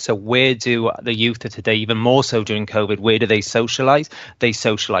 So where do the youth of today, even more so during COVID, where do they socialise? They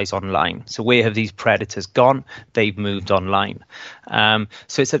socialise online. So where have these predators gone? They've moved online.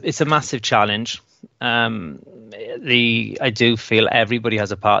 So it's a massive challenge. I do feel everybody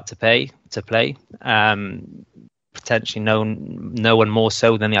has a part to play. Potentially no one more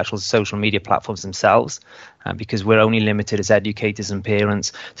so than the actual social media platforms themselves, because we're only limited as educators and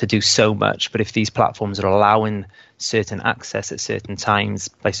parents to do so much. But if these platforms are allowing certain access at certain times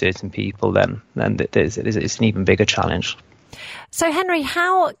by certain people, then it's an even bigger challenge. So, Henry,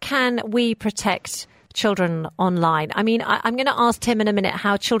 how can we protect children online? I mean, I'm going to ask Tim in a minute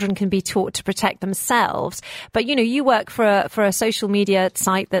how children can be taught to protect themselves. But, you work for a social media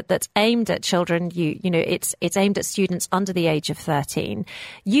site that's aimed at children. It's aimed at students under the age of 13.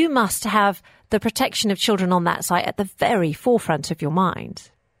 You must have the protection of children on that site at the very forefront of your mind.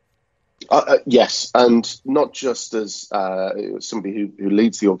 Yes, and not just as somebody who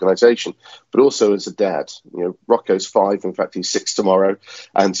leads the organisation, but also as a dad. Rocco's 5, in fact, he's 6 tomorrow,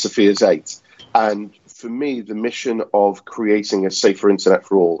 and Sophia's 8. And for me, the mission of creating a safer internet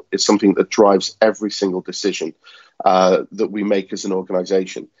for all is something that drives every single decision that we make as an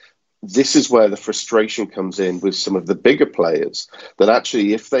organisation. This is where the frustration comes in with some of the bigger players, that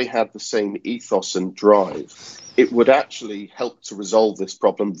actually, if they had the same ethos and drive, it would actually help to resolve this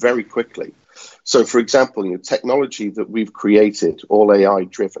problem very quickly. So, for example, technology that we've created, all AI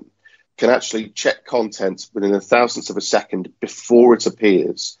driven, can actually check content within a thousandth of a second before it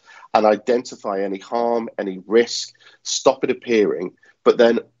appears and identify any harm, any risk, stop it appearing, but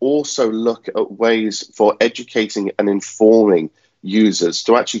then also look at ways for educating and informing users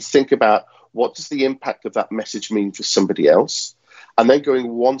to actually think about what does the impact of that message mean for somebody else, and then going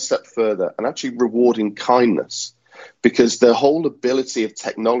one step further and actually rewarding kindness. Because the whole ability of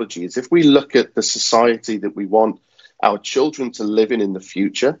technology is, if we look at the society that we want our children to live in the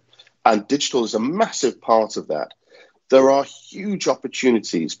future, and digital is a massive part of that, there are huge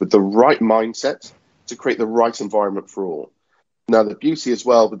opportunities with the right mindset to create the right environment for all. Now, the beauty as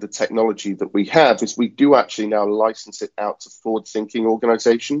well with the technology that we have is we do actually now license it out to forward-thinking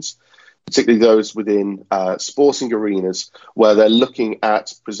organizations, particularly those within sporting arenas, where they're looking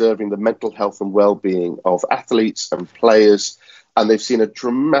at preserving the mental health and well-being of athletes and players. And they've seen a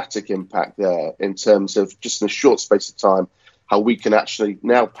dramatic impact there in terms of, just in a short space of time, how we can actually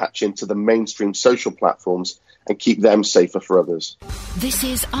now patch into the mainstream social platforms and keep them safer for others. This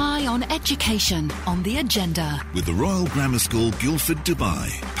is Eye on Education on the agenda. With the Royal Grammar School, Guildford, Dubai,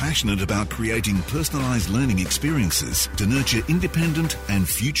 passionate about creating personalised learning experiences to nurture independent and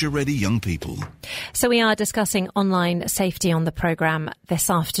future-ready young people. So we are discussing online safety on the programme this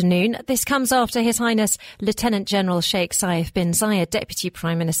afternoon. This comes after His Highness Lieutenant General Sheikh Saif bin Zayed, Deputy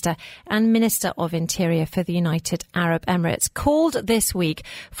Prime Minister and Minister of Interior for the United Arab Emirates, called this week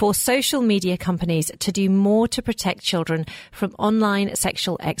for social media companies to do more to to protect children from online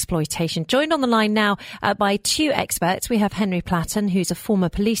sexual exploitation. Joined on the line now by two experts. We have Henry Platten, who's a former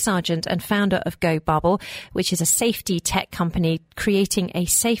police sergeant and founder of GoBubble, which is a safety tech company creating a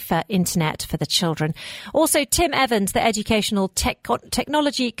safer internet for the children. Also, Tim Evans, the educational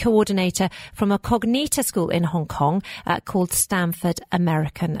technology coordinator from a Cognita school in Hong Kong called Stanford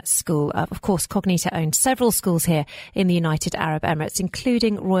American School. Of course, Cognita owns several schools here in the United Arab Emirates,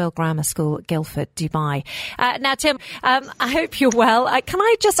 including Royal Grammar School, Guildford, Dubai. Now, Tim, I hope you're well. Can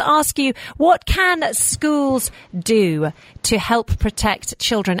I just ask you, what can schools do to help protect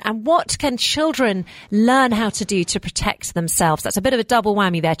children, and what can children learn how to do to protect themselves? That's a bit of a double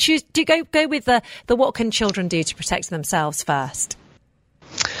whammy there. Go with the what can children do to protect themselves first.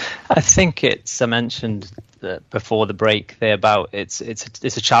 I think I mentioned before the break there about it's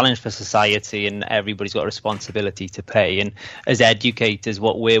a challenge for society, and everybody's got a responsibility to play. And as educators,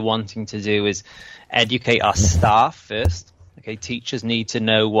 what we're wanting to do is educate our staff first. Okay, teachers need to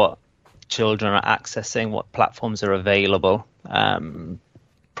know what children are accessing, what platforms are available. Prime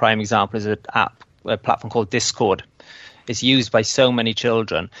example is a platform called Discord. It's used by so many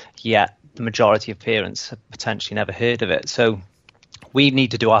children, yet the majority of parents have potentially never heard of it. So we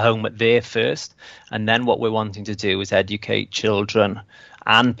need to do our homework there first, and then what we're wanting to do is educate children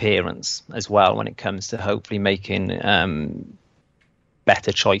and parents as well when it comes to hopefully making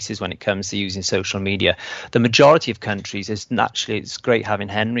better choices when it comes to using social media. The majority of countries it's great having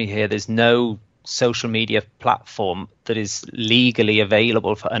Henry here. There's no social media platform that is legally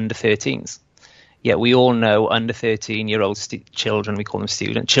available for under 13s. Yet we all know under 13-year-old children, we call them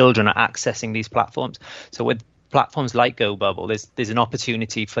student children, are accessing these platforms. So with platforms like GoBubble, there's an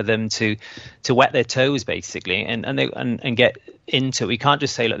opportunity for them to wet their toes basically and get into it. We can't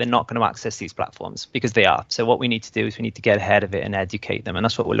just say, look, they're not going to access these platforms, because they are. So what we need to do is we need to get ahead of it and educate them, and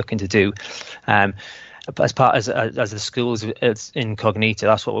that's what we're looking to do. As the schools in Cognita,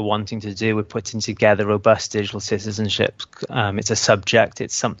 that's what we're wanting to do. We're putting together robust digital citizenship. It's a subject.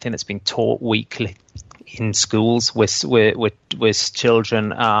 It's something that's being taught weekly in schools, where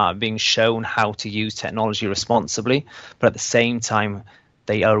children are being shown how to use technology responsibly, but at the same time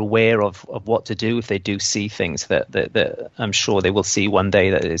they are aware of what to do if they do see things that I'm sure they will see one day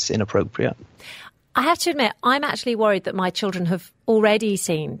that is inappropriate. I have to admit, I'm actually worried that my children have already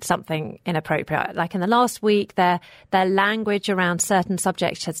seen something inappropriate. Like in the last week, their language around certain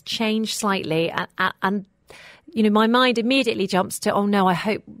subjects has changed slightly, and you know, my mind immediately jumps to, oh no, I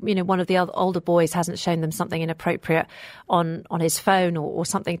hope, you know, one of the older boys hasn't shown them something inappropriate on his phone or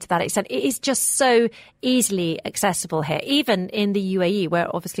something to that extent. It is just so easily accessible here, even in the UAE,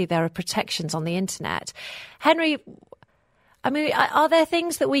 where obviously there are protections on the internet. Henry, I mean, are there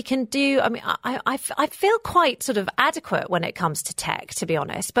things that we can do? I mean, I feel quite sort of adequate when it comes to tech, to be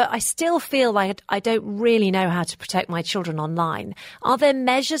honest, but I still feel like I don't really know how to protect my children online. Are there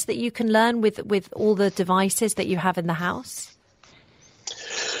measures that you can learn with all the devices that you have in the house?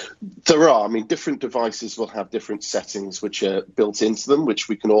 There are. I mean, different devices will have different settings which are built into them, which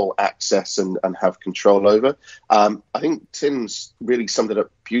we can all access and have control over. I think Tim's really summed it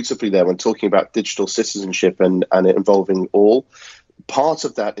up beautifully there when talking about digital citizenship and it involving all. Part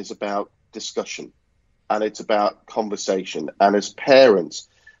of that is about discussion, and it's about conversation. And as parents,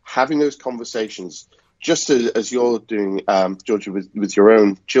 having those conversations, just as you're doing, Georgia, with your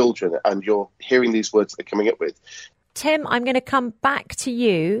own children, and you're hearing these words they're coming up with. Tim, I'm going to come back to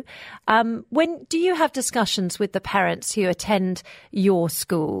you. When do you have discussions with the parents who attend your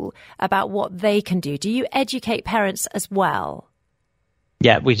school about what they can do? Do you educate parents as well?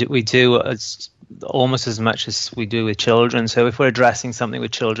 Yeah, we do almost as much as we do with children. So if we're addressing something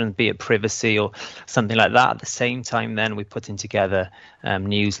with children, be it privacy or something like that, at the same time, then we're putting together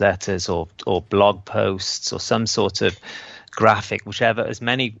newsletters or blog posts or some sort of graphic, whichever, as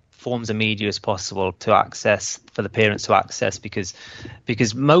many forms of media as possible to access, for the parents to access, because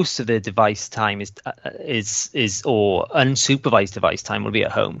most of the device time is or unsupervised device time will be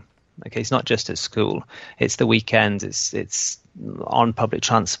at home. Okay, it's not just at school. It's the weekend. It's on public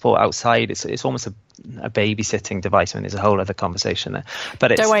transport, outside. It's almost a babysitting device. I mean, there's a whole other conversation there.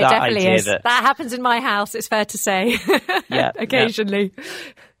 But it's don't worry, that definitely idea is. That happens in my house. It's fair to say. Yeah, occasionally. Yeah.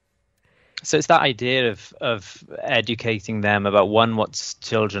 So it's that idea of educating them about what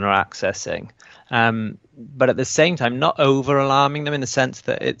children are accessing, but at the same time not over alarming them in the sense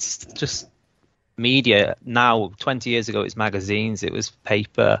that it's just media now. 20 years ago it was magazines, it was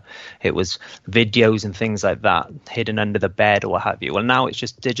paper, it was videos and things like that hidden under the bed or what have you. Well, now it's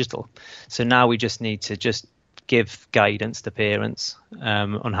just digital. So now we just need to just give guidance to parents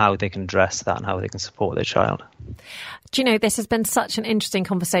on how they can address that and how they can support their child. Do you know, this has been such an interesting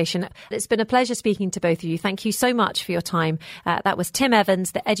conversation. It's been a pleasure speaking to both of you. Thank you so much for your time. That was Tim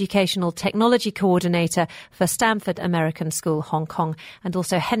Evans, the Educational Technology Coordinator for Stanford American School, Hong Kong, and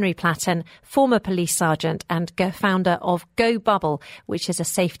also Henry Platten, former police sergeant and founder of GoBubble, which is a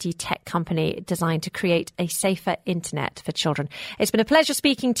safety tech company designed to create a safer internet for children. It's been a pleasure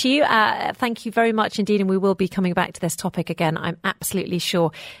speaking to you. Thank you very much indeed, and we will be coming back to this topic again, I'm absolutely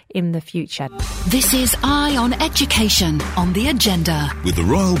sure, in the future. This is Eye on Education on the agenda. With the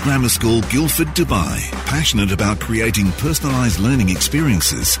Royal Grammar School, Guildford, Dubai, passionate about creating personalised learning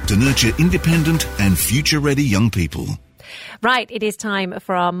experiences to nurture independent and future-ready young people. Right, it is time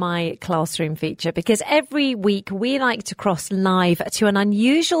for our My Classroom feature, because every week we like to cross live to an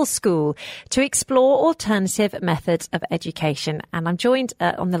unusual school to explore alternative methods of education. And I'm joined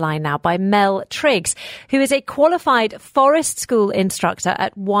on the line now by Mel Triggs, who is a qualified Forest School instructor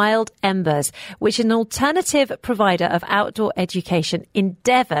at Wild Embers, which is an alternative provider of outdoor education in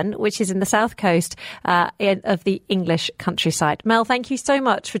Devon, which is in the south coast of the English countryside. Mel, thank you so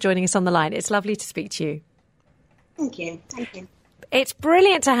much for joining us on the line. It's lovely to speak to you. Thank you. Thank you. It's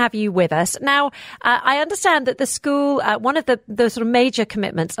brilliant to have you with us. Now, I understand that the school, one of the sort of major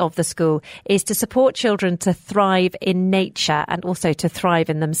commitments of the school is to support children to thrive in nature and also to thrive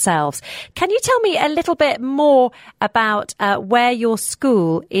in themselves. Can you tell me a little bit more about where your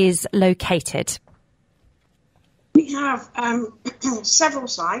school is located? We have several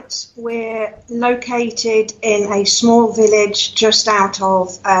sites. We're located in a small village just out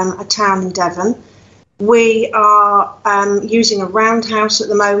of a town in Devon. We are using a roundhouse at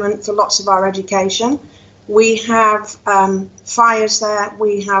the moment for lots of our education. We have fires there.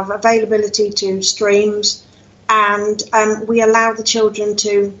 We have availability to streams, and we allow the children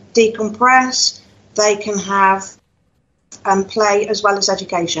to decompress. They can have play as well as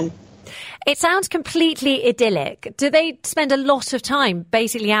education. It sounds completely idyllic. Do they spend a lot of time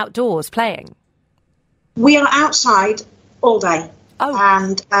basically outdoors playing? We are outside all day. Oh.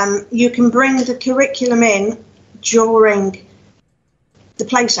 And you can bring the curriculum in during the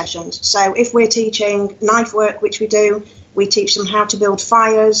play sessions. So if we're teaching knife work, which we do, we teach them how to build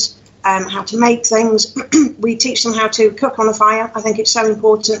fires, how to make things. We teach them how to cook on a fire. I think it's so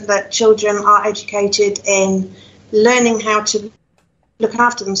important that children are educated in learning how to look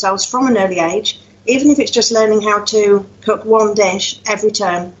after themselves from an early age. Even if it's just learning how to cook one dish every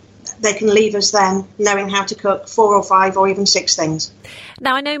term, they can leave us then knowing how to cook 4 or 5 or even 6 things.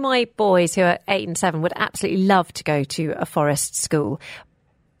 Now, I know my boys who are 8 and 7 would absolutely love to go to a forest school,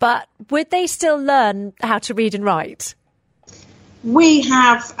 but would they still learn how to read and write? We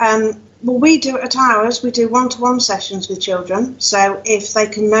have, we do at ours, we do one-to-one sessions with children. So if they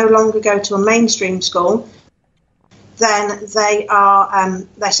can no longer go to a mainstream school, then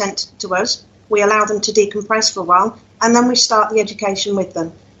they're sent to us. We allow them to decompress for a while, and then we start the education with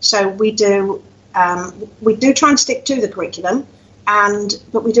them. So we do try and stick to the curriculum,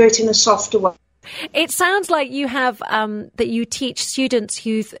 but we do it in a softer way. It sounds like you have that you teach students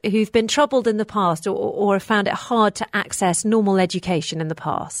who've been troubled in the past or have found it hard to access normal education in the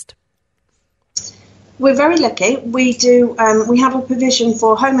past. We're very lucky. We do. We have a provision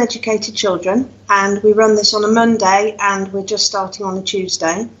for home educated children, and we run this on a Monday, and we're just starting on a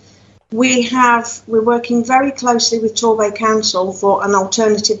Tuesday. We're working very closely with Torbay Council for an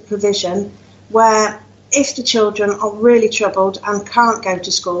alternative provision where if the children are really troubled and can't go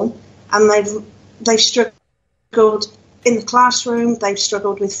to school and they've struggled in the classroom, they've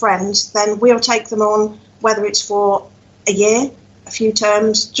struggled with friends, then we'll take them on, whether it's for a year, a few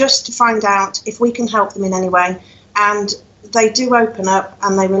terms, just to find out if we can help them in any way. And they do open up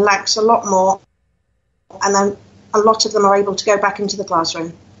and they relax a lot more, and then a lot of them are able to go back into the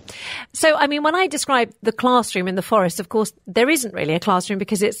classroom. So, I mean, when I describe the classroom in the forest, of course, there isn't really a classroom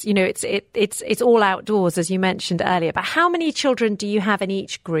because it's all outdoors, as you mentioned earlier. But how many children do you have in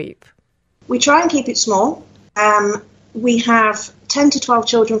each group? We try and keep it small. We have 10 to 12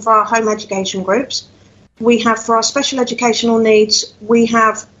 children for our home education groups. We have, for our special educational needs, we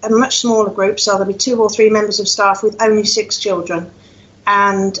have a much smaller group, so there'll be 2 or 3 members of staff with only 6 children.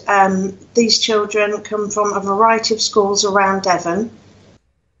 And these children come from a variety of schools around Devon.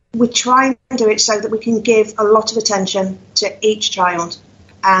 We try and do it so that we can give a lot of attention to each child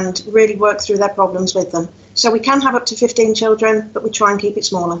and really work through their problems with them. So we can have up to 15 children, but we try and keep it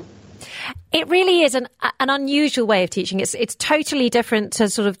smaller. It really is an unusual way of teaching. It's totally different to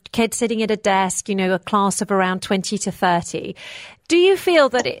sort of kids sitting at a desk, a class of around 20 to 30. Do you feel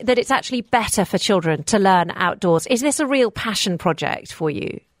that it's actually better for children to learn outdoors? Is this a real passion project for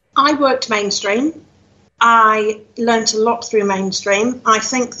you? I worked mainstream. I learnt a lot through mainstream. I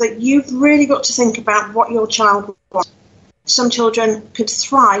think that you've really got to think about what your child wants. Some children could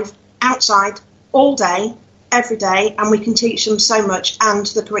thrive outside all day, every day, and we can teach them so much and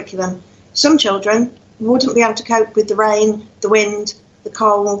the curriculum. Some children wouldn't be able to cope with the rain, the wind, the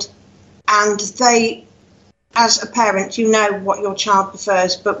cold, and they, as a parent, you know what your child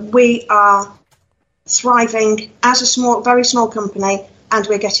prefers, but we are thriving as a very small company, and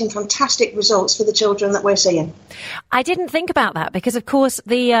we're getting fantastic results for the children that we're seeing. I didn't think about that because, of course,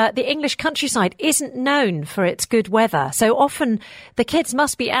 the English countryside isn't known for its good weather. So often the kids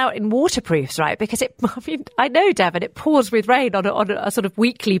must be out in waterproofs, right? Because I know, Devon, it pours with rain on a sort of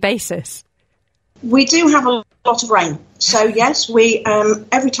weekly basis. We do have a lot of rain. So, yes, we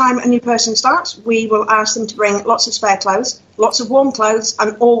every time a new person starts, we will ask them to bring lots of spare clothes, lots of warm clothes,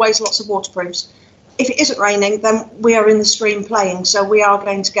 and always lots of waterproofs. If it isn't raining, then we are in the stream playing, so we are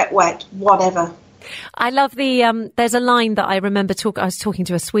going to get wet, whatever. I love there's a line that I remember I was talking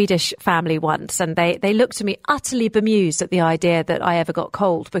to a Swedish family once, and they looked at me utterly bemused at the idea that I ever got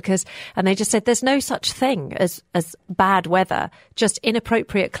cold and they just said there's no such thing as bad weather, just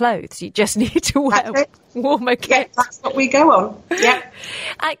inappropriate clothes. You just need to wear warmer kit. Yeah, that's what we go on. Yeah.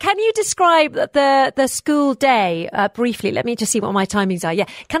 Can you describe the school day briefly? Let me just see what my timings are. Yeah.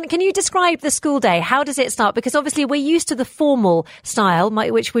 Can you describe the school day? How does it start? Because obviously we're used to the formal style,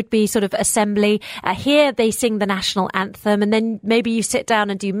 which would be sort of assembly. Here they sing the national anthem, and then maybe you sit down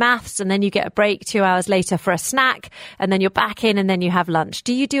and do maths, and then you get a break 2 hours later for a snack, and then you're back in, and then you have lunch.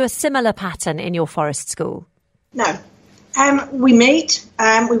 Do you do a similar pattern in your Forest school? No. We meet,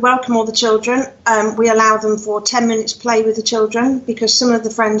 we welcome all the children, we allow them for 10 minutes play with the children because some of the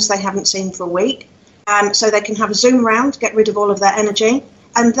friends they haven't seen for a week, so they can have a Zoom round, get rid of all of their energy,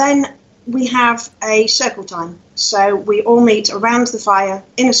 and then we have a circle time. So we all meet around the fire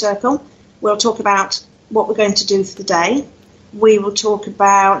in a circle. We'll talk about what we're going to do for the day. We will talk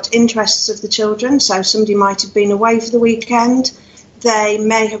about interests of the children. So somebody might have been away for the weekend. They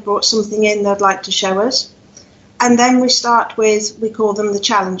may have brought something in they'd like to show us. And then we start with, we call them the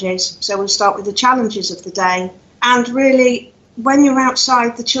challenges. So we'll start with the challenges of the day. And really, when you're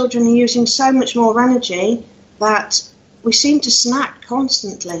outside, the children are using so much more energy that we seem to snack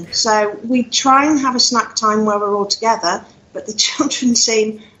constantly. So we try and have a snack time where we're all together, but the children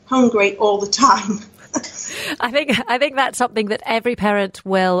seem hungry all the time. I think that's something that every parent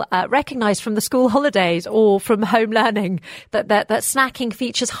will recognise from the school holidays or from home learning, that snacking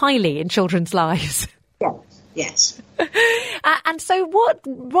features highly in children's lives. Yes. And so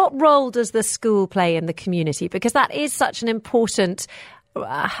what role does the school play in the community? Because that is such an important...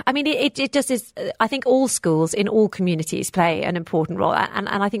 it just is. I think all schools in all communities play an important role, and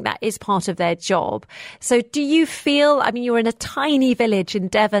I think that is part of their job. So do you feel, you're in a tiny village in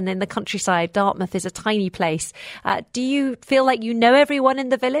Devon in the countryside, Dartmouth is a tiny place. Do you feel like you know everyone in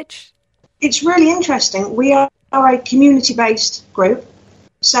the village? It's really interesting. We are a community-based group.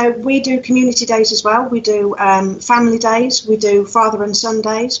 So we do community days as well. We do family days. We do father and son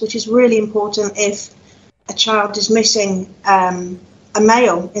days, which is really important if a child is missing a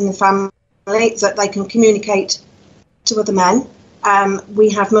male in the family, that they can communicate to other men. We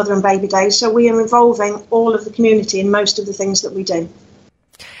have mother and baby days, so we are involving all of the community in most of the things that we do.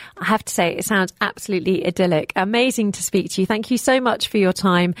 I have to say, it sounds absolutely idyllic. Amazing to speak to you. Thank you so much for your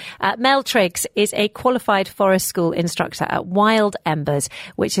time. Mel Triggs is a qualified Forest School instructor at Wild Embers,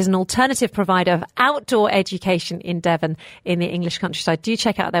 which is an alternative provider of outdoor education in Devon in the English countryside. Do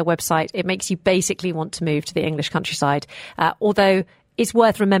check out their website. It makes you basically want to move to the English countryside, although it's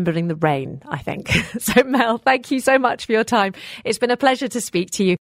worth remembering the rain, I think. So, Mel, thank you so much for your time. It's been a pleasure to speak to you.